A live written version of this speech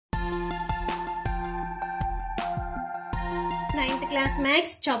9th class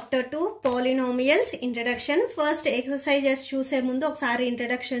maths chapter 2 polynomials introduction. First exercises చూసే ముందు ఒకసారి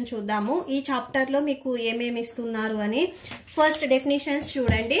ఇంట్రడక్షన్ చూద్దాము. ఈ చాప్టర్ లో మీకు ఏమేమి ఇస్తున్నారు అని. ఫస్ట్ డెఫినిషన్స్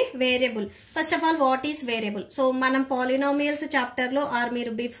చూడండి. Variable, first of all what is variable. So మనం పాలినామియల్స్ చాప్టర్ లో ఆర్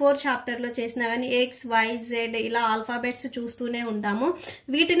మీరు బిఫోర్ చాప్టర్ లో చేసినా కానీ ఎక్స్ వై జెడ్ ఇలా ఆల్ఫాబెట్స్ చూస్తూనే ఉంటాము.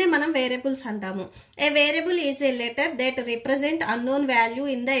 వీటినే మనం వేరియబుల్స్ అంటాము. ఏ variable is a letter that represent unknown value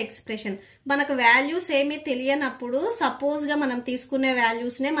in the expression. మనకు వాల్యూస్ ఏమీ తెలియనప్పుడు సపోజ్ గా మనం తీసుకునే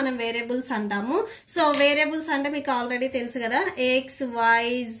వాల్యూస్ నే మనం వేరియబుల్స్ అంటాము. సో వేరియబుల్స్ అంటే మీకు ఆల్రెడీ తెలుసు కదా, X why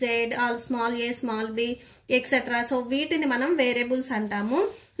Z all small a small B etcetera. So వీటిని మనం వేరియబుల్స్ అంటాము.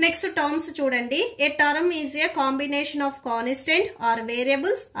 నెక్స్ట్ టర్మ్స్ చూడండి. ఏ term is a combination of constant or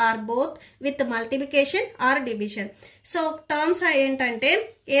variables are both with multiplication are division. So terms ఏంటంటే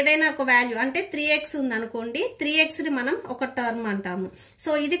ఏదైనా ఒక వాల్యూ అంటే 3x ఉందనుకోండి, 3x ని మనం ఒక టర్మ్ అంటాము.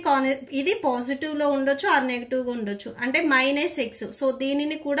 సో ఇది పాజిటివ్ లో ఉండొచ్చు ఆర్ నెగిటివ్ గా ఉండొచ్చు, అంటే -x. సో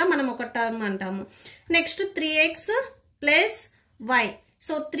దీనిని కూడా మనం ఒక టర్మ్ అంటాము. Next 3x plus y.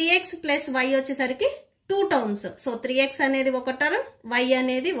 So 3x plus y వచ్చేసరికి 2 టర్మ్స్. సో 3x అనేది ఒక టర్మ్, y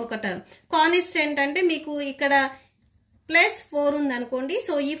అనేది ఒక టర్మ్. కాన్స్టెంట్ అంటే మీకు ఇక్కడ +4 ఉంది అనుకోండి,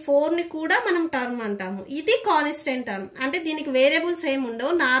 సో ఈ 4 ని కూడా మనం టర్మ్ అంటాము. ఇది కాన్స్టెంట్ టర్మ్, అంటే దీనికి వేరియబుల్స్ ఏమి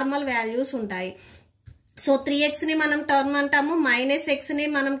ఉండవు, నార్మల్ వాల్యూస్ ఉంటాయి. సో 3x ని మనం టర్మ్ అంటాము, -x ని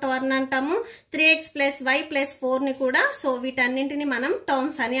మనం టర్మ్ అంటాము, 3x ప్లస్ y ప్లస్ 4 ని కూడా. సో వీటన్నింటిని మనం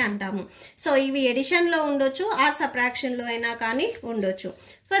టర్మ్స్ అని అంటాము. సో ఇవి ఎడిషన్ లో ఉండొచ్చు ఆర్ సబ్ట్రాక్షన్ లో అయినా కానీ ఉండొచ్చు.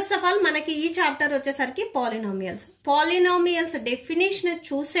 ఫస్ట్ ఆఫ్ ఆల్ మనకి ఈ చాప్టర్ వచ్చేసరికి పాలినామియల్స్. పాలినామియల్స్ డెఫినేషన్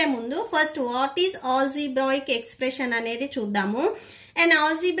చూసే ముందు first what is algebraic expression అనేది చూద్దాము. An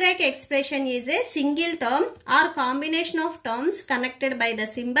algebraic expression is a single term or combination of terms connected by the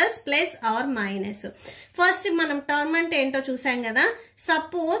symbols plus or minus. First మనం term అంటే ఏంటో చూసాం కదా.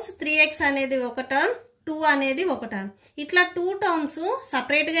 సపోజ్ 3x అనేది ఒక టర్మ్, 2 అనేది ఒక టర్మ్. ఇట్లా 2 టర్మ్స్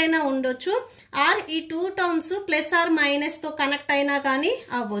సపరేట్ గా అయినా ఉండొచ్చు ఆర్ ఈ 2 టర్మ్స్ ప్లస్ ఆర్ మైనస్ తో కనెక్ట్ అయినా కానీ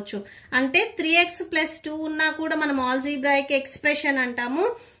అవ్వచ్చు. అంటే 3x ప్లస్ 2 ఉన్నా కూడా మనం ఆల్జీబ్రాయిక్ ఎక్స్ప్రెషన్ అంటాము.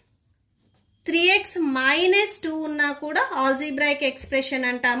 3x మైనస్ 2 ఉన్నా కూడా ఆల్జీబ్రాయిక్ ఎక్స్ప్రెషన్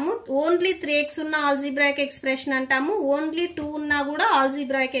అంటాము. ఓన్లీ 3x ఉన్న ఆల్జీబ్రాయిక్ ఎక్స్ప్రెషన్ అంటాము. ఓన్లీ 2 ఉన్నా కూడా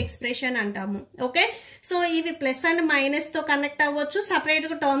ఆల్జీబ్రాయిక్ ఎక్స్ప్రెషన్ అంటాము. ఓకే, సో ఇవి ప్లస్ అండ్ మైనస్ తో కనెక్ట్ అవ్వచ్చు, సపరేట్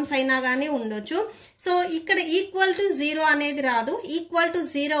గా టర్మ్స్ అయినా కానీ ఉండొచ్చు. సో ఇక్కడ ఈక్వల్ టు 0 అనేది రాదు. ఈక్వల్ టు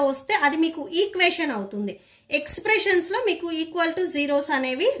 0 వస్తే అది మీకు ఈక్వేషన్ అవుతుంది. ఎక్స్ప్రెషన్స్ లో మీకు ఈక్వల్ టు జీరోస్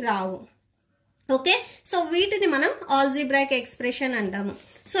అనేవి రావు. ఓకే, సో వీటిని మనం ఆల్జీబ్రాయిక్ ఎక్స్ప్రెషన్ అంటాము.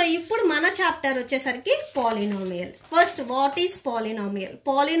 సో ఇప్పుడు మన చాప్టర్ వచ్చేసరికి polynomial. First what is polynomial.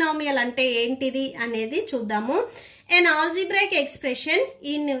 Polynomial అంటే ఏంటిది అనేది చూద్దాము. An algebraic expression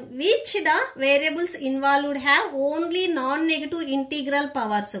in which the variables involved have only non-negative integral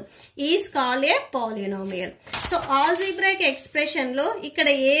powers is called a polynomial. So algebraic expression లో ఇక్కడ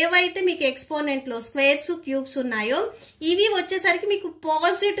ఏవైతే మీకు ఎక్స్పోనెంట్ లో స్క్వేర్స్ క్యూబ్స్ ఉన్నాయో ఇవి వచ్చేసరికి మీకు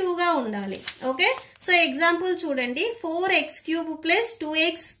పాజిటివ్ గా ఉండాలి. ఓకే, సో ఎగ్జాంపుల్ చూడండి. 4x³ plus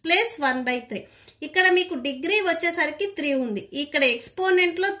 2x plus 1/3. ఇక్కడ మీకు డిగ్రీ వచ్చేసరికి 3 ఉంది. ఇక్కడ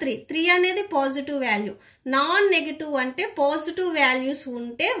ఎక్స్పోనెంట్ లో 3 అనేది పాజిటివ్ వాల్యూ. నాన్ నెగిటివ్ అంటే పాజిటివ్ వాల్యూస్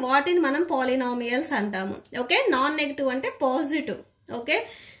ఉంటే వాటిని మనం పాలినామియల్స్ అంటాము. ఓకే, నాన్ నెగిటివ్ అంటే positive. Okay,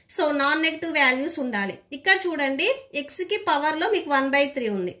 so non negative values ఉండాలి. ఇక్కడ చూడండి, ఎక్స్ కి పవర్ లో మీకు 1/3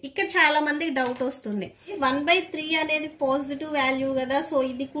 ఉంది. ఇక్కడ చాలా మందికి డౌట్ వస్తుంది, 1/3 అనేది పాజిటివ్ వాల్యూ కదా, సో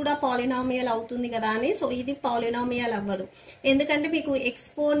ఇది కూడా పాలినామియల్ అవుతుంది కదా అని. సో ఇది పాలినామియల్ అవ్వదు, ఎందుకంటే మీకు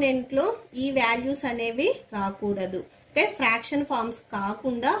ఎక్స్పోనెంట్ లో ఈ వాల్యూస్ అనేవి రాకూడదు. ఓకే, ఫ్రాక్షన్ ఫార్మ్స్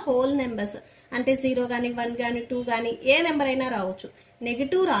కాకుండా హోల్ నెంబర్స్ అంటే 0 కానీ 1 కానీ 2 కానీ ఏ నెంబర్ అయినా రావచ్చు,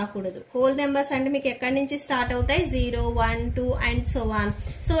 నెగిటివ్ రాకూడదు. హోల్ నెంబర్స్ అంటే మీకు ఎక్కడి నుంచి స్టార్ట్ అవుతాయి, 0 1 2 అండ్ సో ఆన్.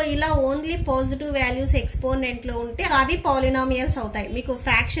 సో ఇలా ఓన్లీ పాజిటివ్ వాల్యూస్ ఎక్స్పోనెంట్ లో ఉంటే అవి పాలినామియల్స్ అవుతాయి. మీకు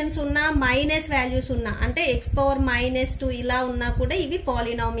ఫ్రాక్షన్స్ ఉన్నా మైనస్ వాల్యూస్ ఉన్నా అంటే x⁻−2 ఇలా ఉన్నా కూడా ఇవి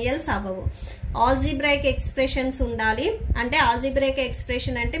పాలినామియల్స్ అవ్వవు. ఆల్జీబ్రాయిక్ ఎక్స్ప్రెషన్స్ ఉండాలి. అంటే ఆల్జీబ్రాయిక్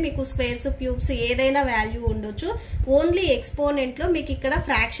ఎక్స్ప్రెషన్ అంటే మీకు స్క్వేర్స్ క్యూబ్స్ ఏదైనా వాల్యూ ఉండొచ్చు. ఓన్లీ ఎక్స్పోనెంట్ లో మీకు ఇక్కడ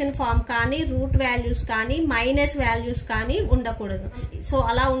ఫ్రాక్షన్ ఫార్మ్ కానీ రూట్ వాల్యూస్ కానీ మైనస్ వాల్యూస్ కానీ ఉండకూడదు. సో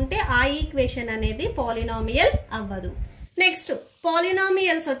అలా ఉంటే ఆ ఈక్వేషన్ అనేది పాలినామియల్ అవ్వదు. నెక్స్ట్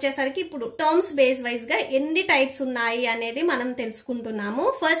పాలినామియల్స్ వచ్చేసరికి ఇప్పుడు టర్మ్స్ బేస్ వైజ్ గా ఎన్ని టైప్స్ ఉన్నాయి అనేది మనం తెలుసుకుంటున్నాము.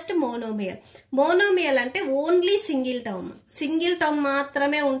 First monomial. మోనోమియల్ అంటే ఓన్లీ సింగిల్ టర్మ్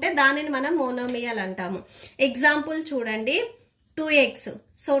మాత్రమే ఉంటే దానిని మనం మోనోమియల్ అంటాము. ఎగ్జాంపుల్ చూడండి, 2x.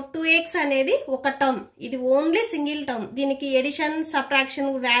 సో 2x అనేది ఒక టర్మ్, ఇది ఓన్లీ సింగిల్ టర్మ్, దీనికి ఎడిషన్ సబ్ట్రాక్షన్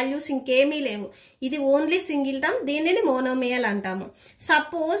వాల్యూస్ ఇంకేమీ లేవు, ఇది ఓన్లీ సింగిల్ టర్మ్, దీనిని మోనోమియల్ అంటాము.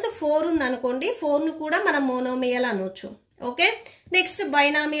 సపోజ్ 4 ఉంది అనుకోండి, 4 ను కూడా మనం మోనోమియల్ అనొచ్చు. ఓకే, నెక్స్ట్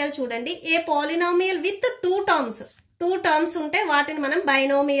బైనామియల్ చూడండి. ఏ పాలినామియల్ విత్ 2 టర్మ్స్. 2 టర్మ్స్ ఉంటే వాటిని మనం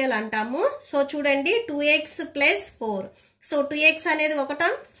బైనోమియల్ అంటాము. సో చూడండి 2x ప్లస్ 4. సో 2x అనేది ఒక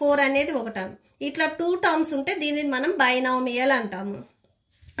టర్మ్, 4 అనేది ఒక టర్మ్. ఇట్లా 2 టర్మ్స్ ఉంటే దీనిని మనం బైనోమియల్ అంటాము.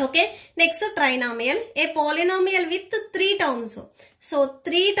 Okay, next trinomial. A polynomial with 3 terms. So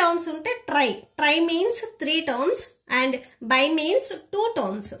 3 terms ఉంటే try means 3 terms and by means 2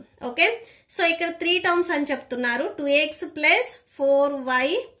 terms. Okay, so ఇక్కడ 3 టర్మ్స్ అని చెప్తున్నారు. 2x plus 4y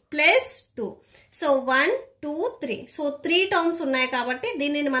plus 2. So 1 2 3. So 3 terms ఉన్నాయి కాబట్టి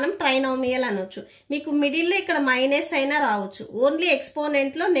దీనిని మనం ట్రైనామియల్ అనొచ్చు. మీకు మిడిల్లో ఇక్కడ మైనస్ అయినా రావచ్చు. ఓన్లీ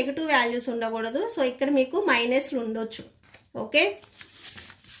ఎక్స్పోనెంట్ లో నెగటివ్ వాల్యూస్ ఉండకూడదు. సో ఇక్కడ మీకు మైనస్లు ఉండొచ్చు. Okay,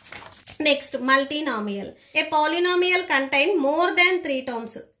 next multinomial. ఏ polynomial contain more than 3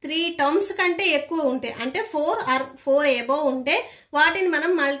 terms. 3 terms కంటే ఎక్కువ ఉంటే అంటే 4 ఎబోవ్ ఉంటే వాటిని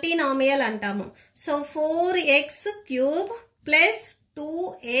మనం మల్టీనామియల్ అంటాము. So 4x cube plus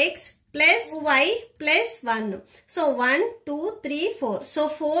 2x plus y plus 1. So 1 2 3 4. So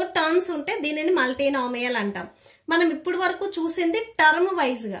 4 terms ఉంటే దీనిని మల్టీనామియల్ అంటాం. మనం ఇప్పుడు వరకు చూసింది టర్మ్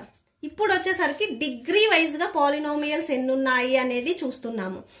వైజ్ గా. ఇప్పుడు వచ్చేసరికి డిగ్రీ వైజ్ గా పాలినామియల్స్ ఎన్ని ఉన్నాయి అనేది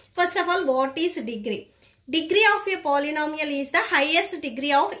చూస్తున్నాము. First of all, what is degree? Degree of A polynomial is the highest degree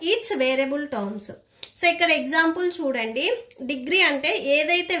of it's variable terms. So ఇక్కడ ఎగ్జాంపుల్ చూడండి. డిగ్రీ అంటే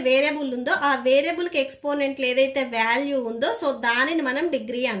ఏదైతే వేరియబుల్ ఉందో ఆ వేరియబుల్ కి ఎక్స్పోనెంట్ ఏదైతే వాల్యూ ఉందో సో దానిని మనం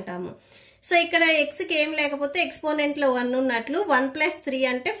డిగ్రీ అంటాము. సో ఇక్కడ x కి ఏం లేకపోతే ఎక్స్పోనెంట్ లో 1 ఉన్నట్లు 1 ప్లస్ 3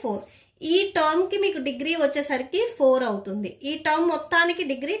 అంటే 4. ఈ టర్మ్ కి మీకు డిగ్రీ వచ్చేసరికి 4 అవుతుంది. ఈ టర్మ్ మొత్తానికి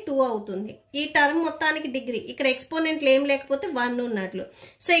డిగ్రీ 2 అవుతుంది. ఈ టర్మ్ మొత్తానికి డిగ్రీ ఇక్కడ ఎక్స్పోనెంట్ ఏం లేకపోతే 1 ఉన్నట్లు.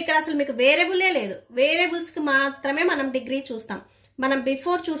 సో ఇక్కడ అసలు మీకు వేరియబులే లేదు. వేరియబుల్స్ కి మాత్రమే మనం డిగ్రీ చూస్తాం. మనం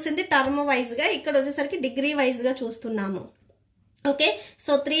బిఫోర్ చూసింది టర్మ్ వైజ్ గా, ఇక్కడ వచ్చేసరికి డిగ్రీ వైజ్ గా చూస్తున్నాము. ఓకే,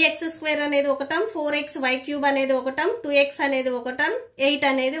 సో 3x² అనేది ఒక టర్మ్, 4xy క్యూబ్ అనేది ఒక టర్మ్, 2x అనేది ఒక టర్మ్, 8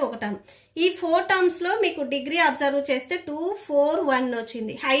 అనేది ఒక టర్మ్. ఈ 4 టర్మ్స్ లో మీకు డిగ్రీ అబ్జర్వ్ చేస్తే 2 4 1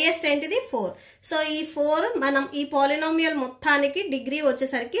 వచ్చింది. హైయెస్ట్ ఏంటిది 4. సో ఈ 4 మనం ఈ పాలినామియల్ మొత్తానికి డిగ్రీ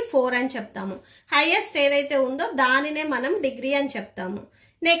వచ్చేసరికి 4 అని చెప్తాము. హైయెస్ట్ ఏదైతే ఉందో దానినే మనం డిగ్రీ అని చెప్తాము.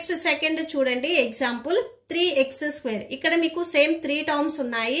 నెక్స్ట్ సెకండ్ చూడండి ఎగ్జాంపుల్ 3x². ఇక్కడ మీకు సేమ్ 3 టర్మ్స్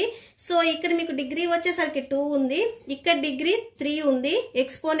ఉన్నాయి. సో ఇక్కడ మీకు డిగ్రీ వచ్చేసరికి 2 ఉంది, ఇక్కడ డిగ్రీ 3 ఉంది,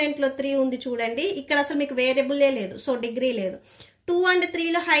 ఎక్స్పోనెంట్ లో 3 ఉంది. చూడండి ఇక్కడ అసలు మీకు వేరియబులే లేదు, సో డిగ్రీ లేదు. 2 అండ్ 3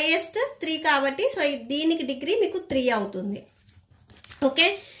 లో హైయెస్ట్ 3 కాబట్టి సో దీనికి డిగ్రీ మీకు 3 అవుతుంది. ఓకే,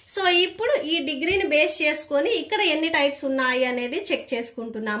 సో ఇప్పుడు ఈ డిగ్రీని బేస్ చేసుకొని ఇక్కడ ఎన్ని టైప్స్ ఉన్నాయి అనేది చెక్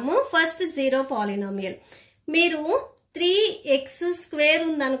చేసుకుంటున్నాము. First 0 polynomial. మీరు 3x²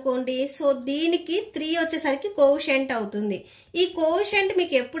 ఉందనుకోండి. సో దీనికి 3 వచ్చేసరికి కోఎఫిషియంట్ అవుతుంది. ఈ కోఎఫిషియంట్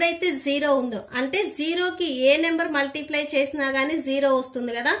మీకు ఎప్పుడైతే 0 ఉందో అంటే 0కి ఏ నెంబర్ మల్టిప్లై చేసినా గానీ 0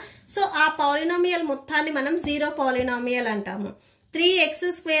 వస్తుంది కదా. సో ఆ పాలినామియల్ మొత్తాన్ని మనం 0 పాలినామియల్ అంటాము.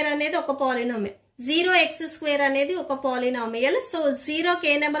 3x² అనేది ఒక పాలినామియల్, 0x² అనేది ఒక పాలినామియల్. సో 0కి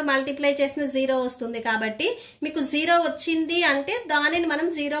ఏ నెంబర్ మల్టిప్లై చేసిన 0 వస్తుంది కాబట్టి మీకు 0 వచ్చింది అంటే దానిని మనం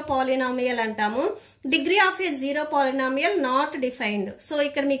 0 పాలినామియల్ అంటాము. Degree of A 0 polynomial not defined. So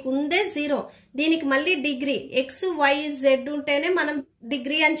ఇక్కడ మీకు ఉందే 0, దీనికి మళ్ళీ డిగ్రీ x y z ఉంటేనే మనం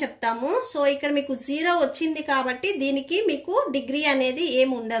డిగ్రీ అని చెప్తాము. సో ఇక్కడ మీకు 0 వచ్చింది కాబట్టి దీనికి మీకు డిగ్రీ అనేది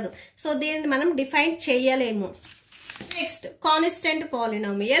ఏమి ఉండదు. సో దీనిని మనం డిఫైన్ చేయలేము. Next constant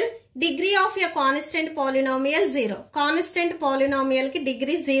polynomial. Degree of a constant polynomial 0. Constant polynomial కి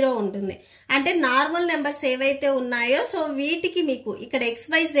డిగ్రీ 0 ఉంటుంది. అంటే నార్మల్ నెంబర్స్ ఏవైతే ఉన్నాయో సో వీటికి మీకు ఇక్కడ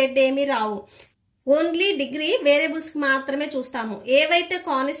xyz ఏమీ రావు. ఓన్లీ డిగ్రీ వేరియబుల్స్ కి మాత్రమే చూస్తాము. ఏవైతే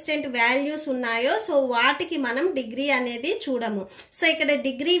కాన్స్టెంట్ వాల్యూస్ ఉన్నాయో సో వాటికి మనం డిగ్రీ అనేది చూడము. సో ఇక్కడ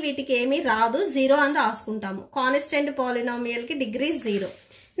డిగ్రీ వీటికి ఏమీ రాదు, 0 అని రాసుకుంటాము. కాన్స్టెంట్ పాలినామియల్ కి degree 0.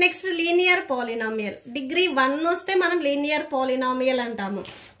 Next linear polynomial. Degree 1 వస్తే మనం లీనియర్ పాలినామియల్ అంటాము.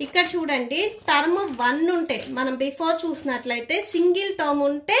 ఇక్కడ చూడండి టర్మ్ 1 ఉంటే మనం బిఫోర్ చూసినట్లయితే సింగిల్ టర్మ్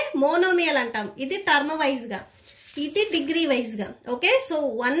ఉంటే మోనోమియల్ అంటాం. ఇది టర్మ్ వైజ్ గా, ఇది డిగ్రీ వైజ్ గా. ఓకే, సో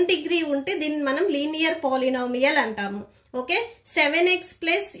 1 డిగ్రీ ఉంటే దీన్ని మనం లీనియర్ పాలినామియల్ అంటాము. ఓకే, 7x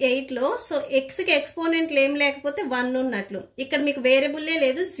ప్లస్ 8 లో సో x కి ఎక్స్పోనెంట్ ఏం లేకపోతే 1 ఉన్నట్లు. ఇక్కడ మీకు వేరియబుల్లే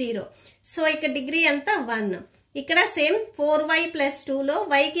లేదు 0. సో ఇక్కడ డిగ్రీ ఎంత 1. ఇక్కడ సేమ్ 4y ప్లస్ 2 లో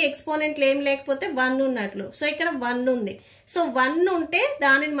y కి ఎక్స్పోనెంట్ ఏం లేకపోతే 1 ఉన్నట్లు. సో ఇక్కడ 1 ఉంది. సో 1 ఉంటే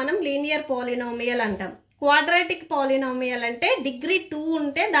దానిని మనం లీనియర్ పాలినామియల్ అంటాం. క్వాడ్రాటిక్ పాలినామియల్ అంటే డిగ్రీ 2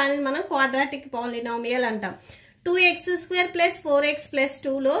 ఉంటే దానిని మనం క్వాడ్రాటిక్ పాలినామియల్ అంటాం. 2x² ప్లస్ 4x ప్లస్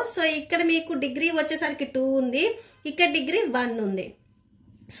 2 లో సో ఇక్కడ మీకు డిగ్రీ వచ్చేసరికి 2 ఉంది, ఇక్కడ డిగ్రీ 1 ఉంది.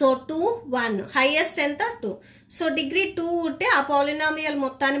 సో 2 1 హైయెస్ట్ ఎంత 2. సో డిగ్రీ 2 ఉంటే ఆ పాలినామియల్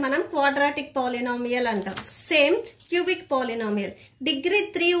మొత్తాన్ని మనం క్వాడ్రాటిక్ పాలినామియల్ అంటాం. Same cubic polynomial. డిగ్రీ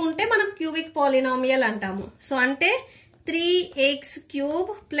 3 ఉంటే మనం క్యూబిక్ పాలినామియల్ అంటాము. సో అంటే 3x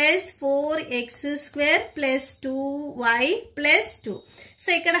cube plus 4x square plus 2y plus 2. So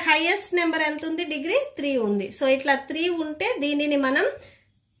ఇక్కడ హైయెస్ట్ నెంబర్ ఎంత ఉంది? డిగ్రీ 3 ఉంది. సో ఇట్లా 3 ఉంటే దీనిని మనం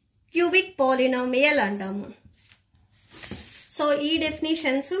క్యూబిక్ పాలినామియల్ అంటాము. సో ఈ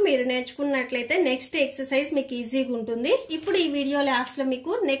డెఫినేషన్స్ మీరు నేర్చుకున్నట్లయితే నెక్స్ట్ ఎక్సర్సైజ్ మీకు ఈజీగా ఉంటుంది. ఇప్పుడు ఈ వీడియో లాస్ట్లో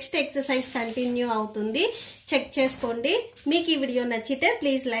మీకు నెక్స్ట్ ఎక్సర్సైజ్ కంటిన్యూ అవుతుంది, చెక్ చేసుకోండి. మీకు ఈ వీడియో నచ్చితే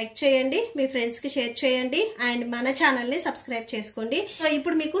ప్లీజ్ లైక్ చేయండి, మీ ఫ్రెండ్స్కి షేర్ చేయండి అండ్ మన ఛానల్ని సబ్స్క్రైబ్ చేసుకోండి. సో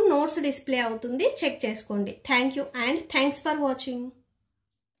ఇప్పుడు మీకు నోట్స్ డిస్ప్లే అవుతుంది, చెక్ చేసుకోండి. Thank you and thanks for watching.